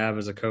nice thing to have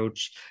as a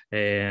coach,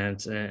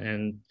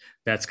 and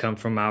that's come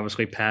from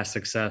obviously past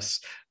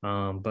success,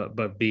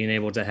 but being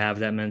able to have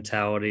that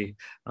mentality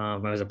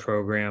as a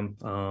program,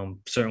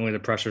 certainly the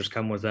pressures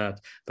come with that,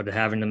 but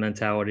having the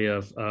mentality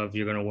of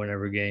you're going to win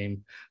every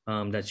game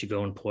that you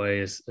go and play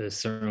is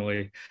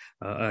certainly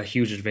a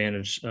huge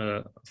advantage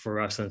for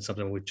us, and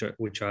something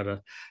we try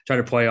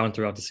to play on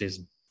throughout the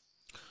season.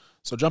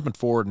 So jumping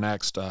forward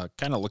next,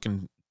 kind of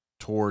looking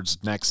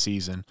towards next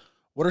season,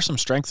 what are some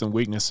strengths and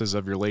weaknesses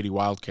of your Lady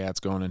Wildcats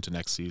going into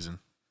next season?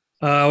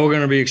 We're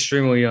going to be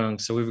extremely young.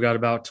 So we've got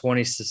about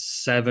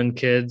 27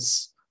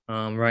 kids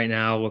right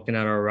now. Looking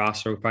at our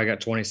roster, we've probably got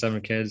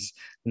 27 kids.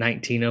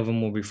 19 of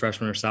them will be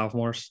freshmen or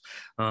sophomores.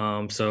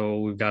 So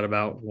we've got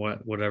about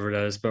whatever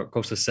that is, but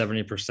close to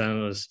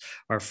 70% is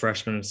our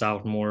freshmen and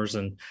sophomores.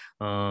 And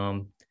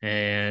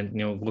and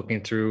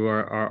looking through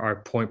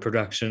our point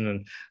production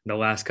and the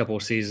last couple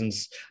of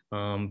seasons,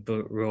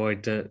 but really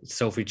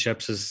Sophie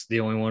Chips is the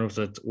only one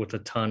with a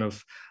ton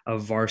of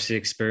varsity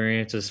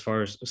experience as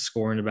far as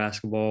scoring the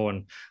basketball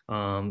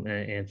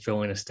and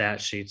filling a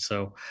stat sheet.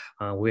 So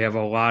we have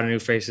a lot of new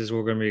faces.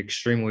 We're going to be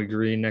extremely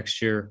green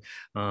next year.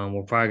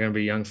 We're probably going to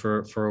be young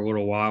for a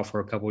little while, for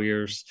a couple of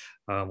years.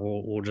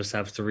 We'll just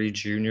have 3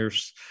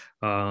 juniors.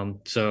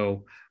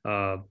 So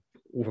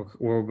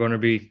we're going to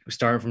be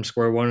starting from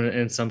square one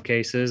in some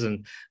cases,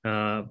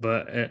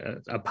 but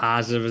a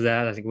positive of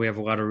that, I think we have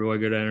a lot of really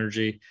good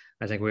energy.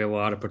 I think we have a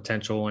lot of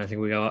potential, and I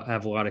think we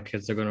have a lot of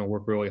kids that are going to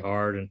work really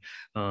hard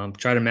and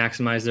try to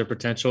maximize their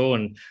potential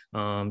and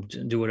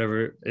do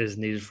whatever is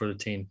needed for the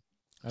team.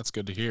 That's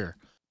good to hear.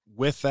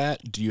 With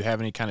that, do you have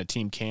any kind of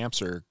team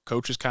camps or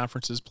coaches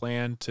conferences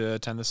planned to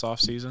attend this off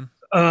season?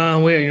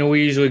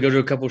 We usually go to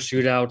a couple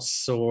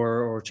shootouts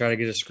or try to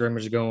get a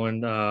scrimmage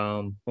going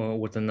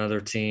with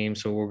another team.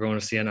 So we're going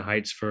to Siena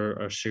Heights for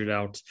a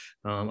shootout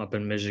up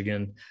in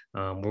Michigan.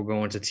 We're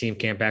going to team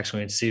camp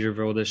actually in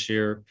Cedarville this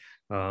year.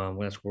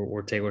 That's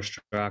where Taylor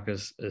Strock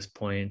is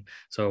playing.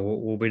 So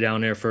we'll be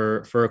down there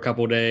for a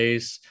couple of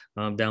days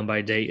down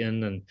by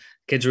Dayton, and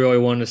kids really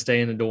wanted to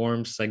stay in the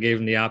dorms. I gave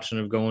them the option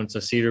of going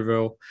to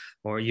Cedarville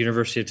or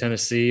University of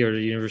Tennessee or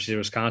the University of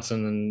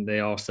Wisconsin, and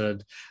they all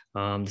said,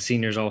 the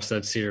seniors all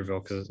said Cedarville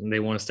because they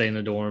want to stay in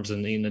the dorms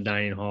and eat in the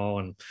dining hall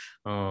and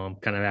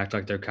kind of act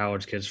like they're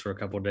college kids for a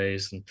couple of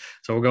days. And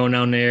so we're going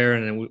down there,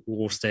 and then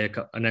we'll stay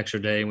an extra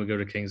day, and we go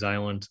to Kings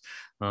Island.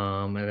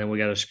 And then we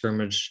got a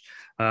scrimmage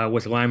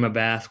with Lima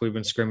Bath. We've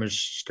been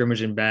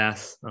scrimmaging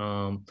Bath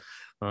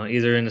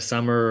either in the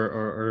summer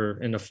or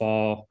in the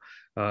fall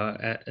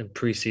in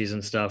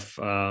preseason stuff,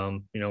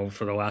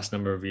 for the last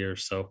number of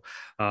years. So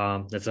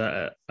that's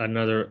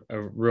another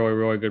really,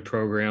 really good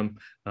program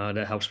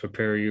that helps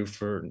prepare you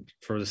for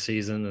the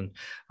season.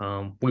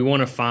 And we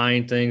want to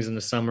find things in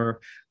the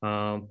summer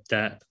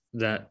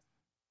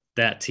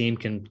that team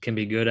can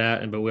be good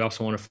at, but we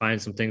also want to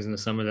find some things in the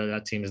summer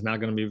that team is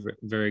not going to be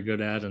very good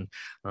at, and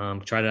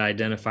try to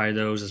identify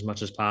those as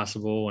much as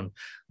possible. And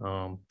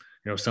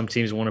some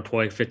teams want to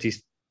play 50,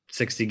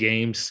 60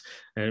 games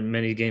and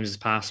many games as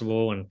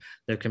possible, and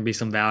there can be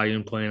some value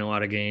in playing a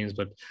lot of games,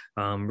 but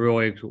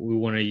really we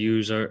want to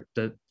use the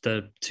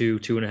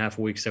 2.5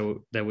 weeks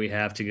that we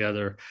have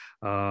together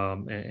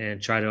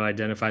and try to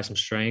identify some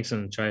strengths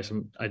and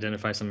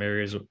identify some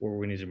areas where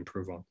we need to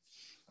improve on.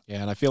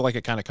 Yeah, and I feel like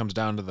it kind of comes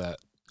down to that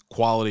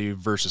quality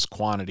versus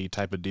quantity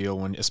type of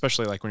deal,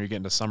 especially like when you get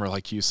into summer,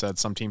 like you said,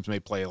 some teams may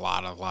play a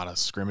lot of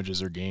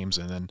scrimmages or games,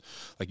 and then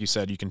like you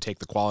said, you can take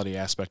the quality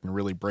aspect and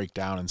really break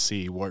down and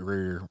see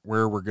where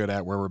we're good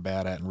at, where we're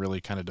bad at, and really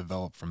kind of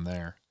develop from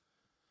there.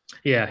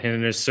 Yeah,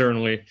 and there's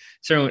certainly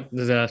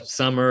the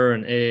summer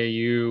and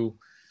AAU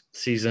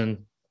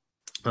season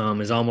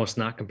is almost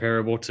not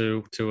comparable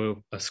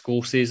to a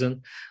school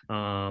season,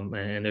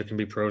 and there can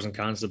be pros and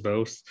cons to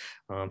both.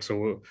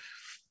 So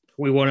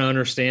we want to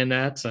understand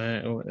that,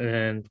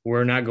 and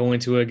we're not going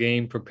to a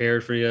game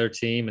prepared for the other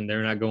team, and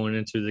they're not going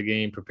into the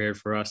game prepared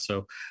for us.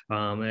 So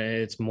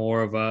it's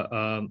more of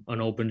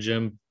an open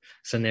gym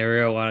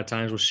scenario a lot of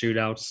times with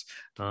shootouts.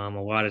 A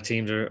lot of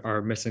teams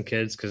are missing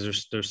kids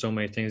because there's so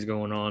many things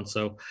going on.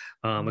 So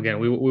again,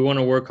 we want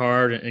to work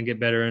hard and get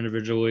better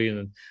individually,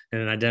 and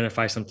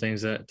identify some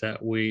things that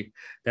we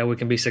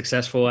can be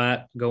successful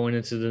at going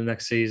into the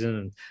next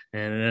season,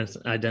 and then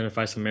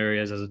identify some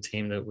areas as a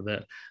team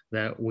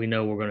that we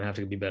know we're going to have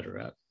to be better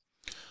at.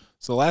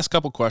 So the last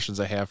couple questions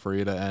I have for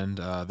you to end,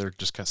 they're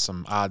just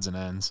some odds and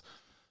ends.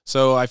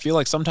 So I feel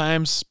like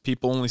sometimes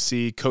people only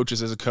see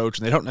coaches as a coach,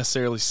 and they don't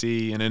necessarily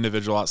see an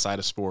individual outside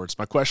of sports.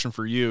 My question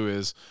for you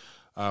is,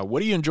 what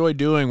do you enjoy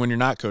doing when you're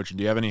not coaching?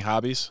 Do you have any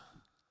hobbies?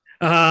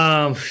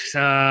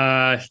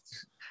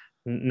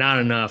 Not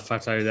enough, I'll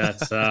tell you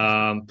that.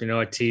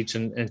 I teach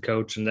and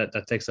coach, and that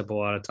takes up a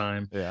lot of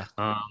time. Yeah.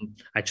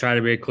 I try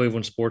to be a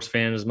Cleveland sports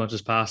fan as much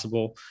as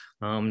possible.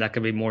 That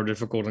can be more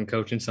difficult than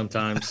coaching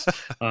sometimes.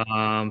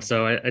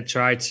 So I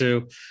try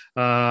to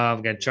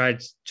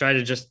try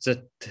to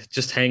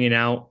just hanging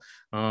out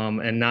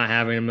and not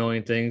having a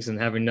million things and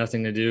having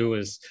nothing to do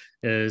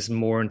is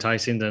more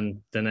enticing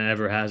than it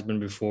ever has been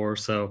before.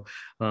 So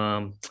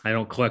I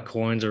don't collect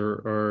coins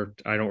or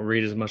I don't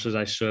read as much as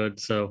I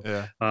should. So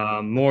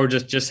more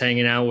just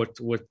hanging out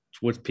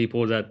with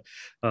people that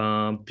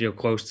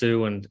close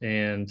to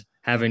and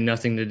having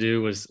nothing to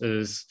do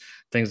is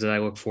things that I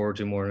look forward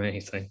to more than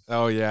anything.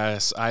 Oh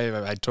yes,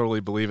 I totally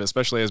believe it,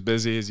 especially as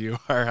busy as you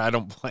are. I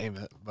don't blame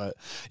it. But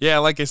yeah,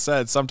 like I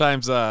said,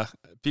 sometimes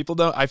people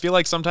don't. I feel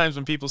like sometimes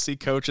when people see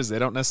coaches, they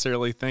don't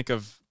necessarily think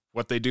of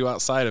what they do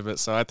outside of it.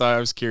 So I thought I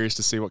was curious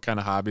to see what kind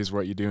of hobbies,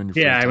 what you do in your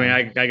free time. I mean,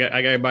 I got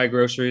to buy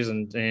groceries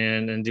and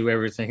do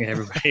everything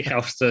everybody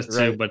else does too.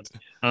 Right. But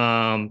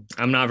I'm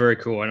not very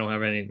cool. I don't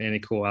have any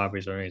cool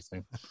hobbies or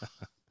anything.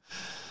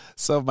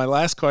 So So my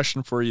last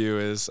question for you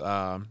is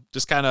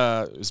just kind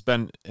of, it's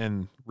been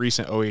in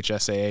recent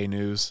OHSAA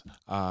news.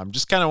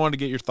 Just kind of wanted to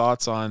get your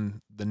thoughts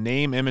on the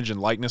name, image, and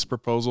likeness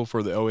proposal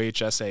for the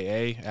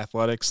OHSAA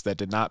athletics that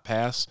did not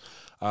pass.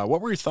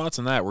 What were your thoughts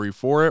on that? Were you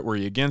for it? Were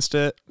you against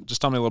it?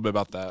 Just tell me a little bit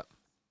about that.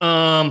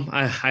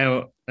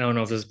 I don't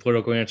know if this is a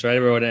political answer. I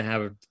really didn't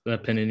have an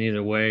opinion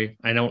either way.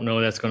 I don't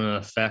know that's going to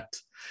affect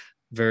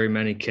very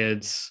many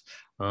kids.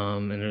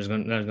 And there's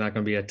not going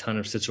to be a ton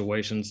of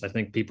situations. I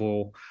think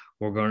people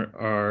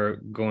are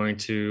going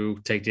to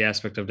take the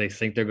aspect of they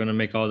think they're going to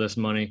make all this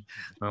money,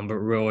 but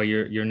really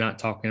you're not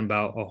talking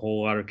about a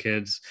whole lot of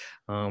kids.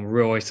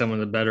 Really, some of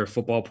the better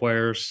football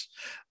players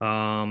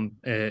and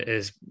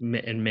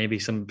maybe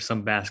some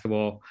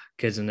basketball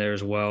kids in there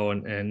as well,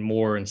 and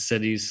more in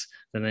cities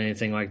than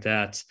anything like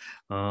that.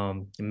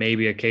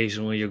 Maybe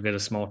occasionally you'll get a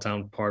small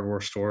town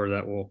hardware store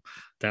that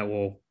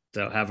will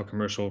have a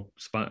commercial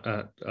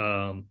spot.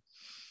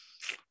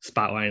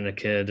 Spotlighting the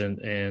kid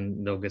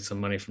and they'll get some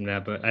money from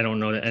that, but I don't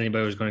know that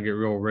anybody was going to get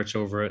real rich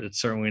over it.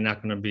 It's certainly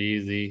not going to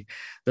be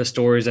the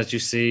stories that you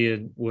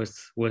see with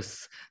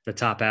the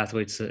top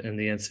athletes in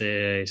the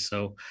NCAA.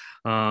 So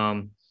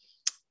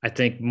I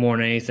think more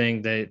than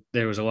anything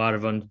there was a lot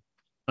of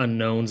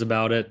unknowns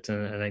about it,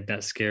 and I think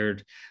that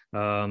scared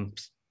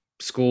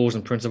schools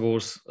and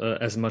principals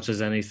as much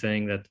as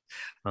anything, that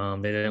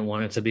they didn't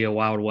want it to be a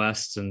Wild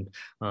West and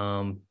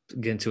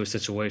get into a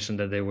situation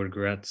that they would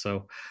regret.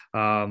 So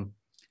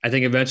I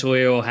think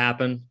eventually it will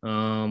happen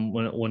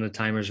when the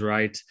time is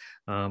right.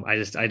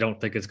 I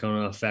don't think it's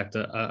going to affect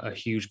a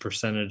huge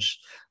percentage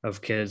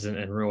of kids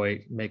and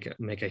really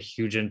make a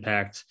huge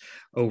impact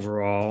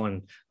overall.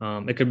 And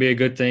it could be a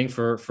good thing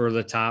for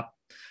the top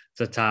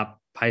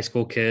high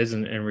school kids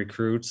and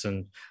recruits.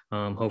 And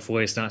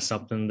hopefully it's not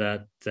something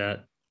that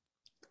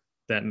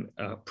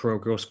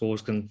parochial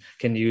schools can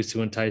use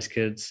to entice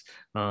kids.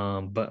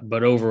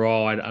 But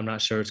overall, I'm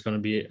not sure it's going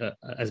to be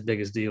as big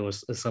a deal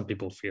as some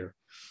people fear.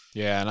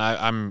 Yeah, and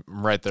I'm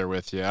right there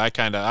with you. I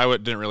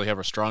didn't really have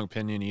a strong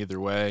opinion either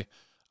way.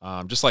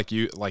 Just like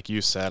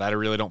you said, I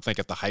really don't think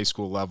at the high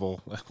school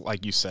level,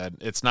 like you said,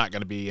 it's not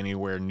going to be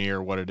anywhere near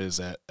what it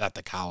is at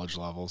the college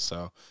level.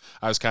 So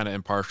I was kind of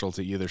impartial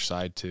to either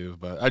side too.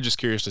 But I'm just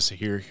curious to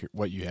hear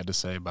what you had to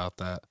say about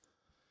that.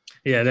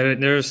 Yeah,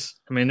 there's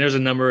a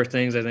number of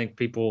things. I think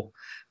people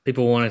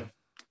want to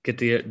get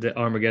the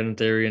Armageddon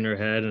theory in their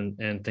head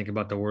and think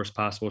about the worst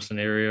possible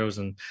scenarios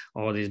and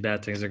all of these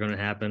bad things are going to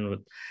happen.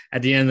 But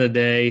at the end of the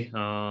day,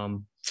 a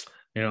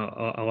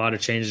lot of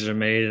changes are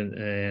made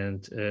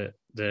and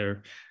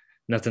they're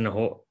nothing to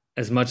hold,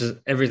 as much as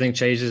everything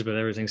changes, but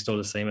everything's still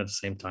the same at the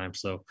same time.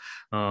 So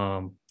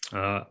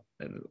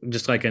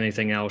just like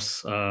anything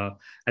else, I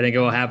think it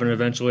will happen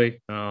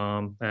eventually.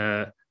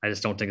 I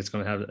just don't think it's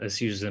going to have as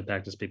huge an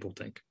impact as people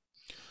think.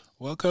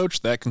 Well, Coach,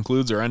 that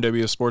concludes our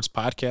NWO Sports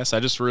Podcast. I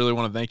just really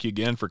want to thank you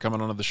again for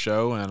coming onto the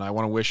show, and I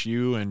want to wish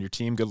you and your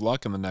team good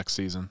luck in the next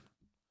season.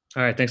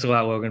 All right. Thanks a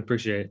lot, Logan.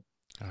 Appreciate it.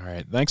 All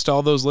right. Thanks to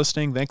all those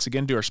listening. Thanks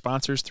again to our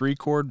sponsors,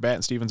 3Chord,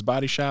 Bat & Stevens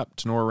Body Shop,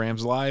 Tenora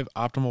Rams Live,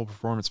 Optimal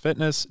Performance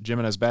Fitness,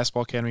 Jimenez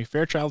Basketball Academy,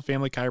 Fairchild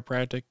Family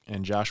Chiropractic,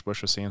 and Josh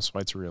Bush with Sam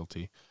Schweitzer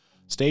Realty.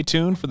 Stay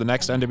tuned for the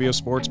next NWO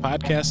Sports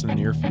Podcast in the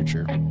near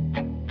future.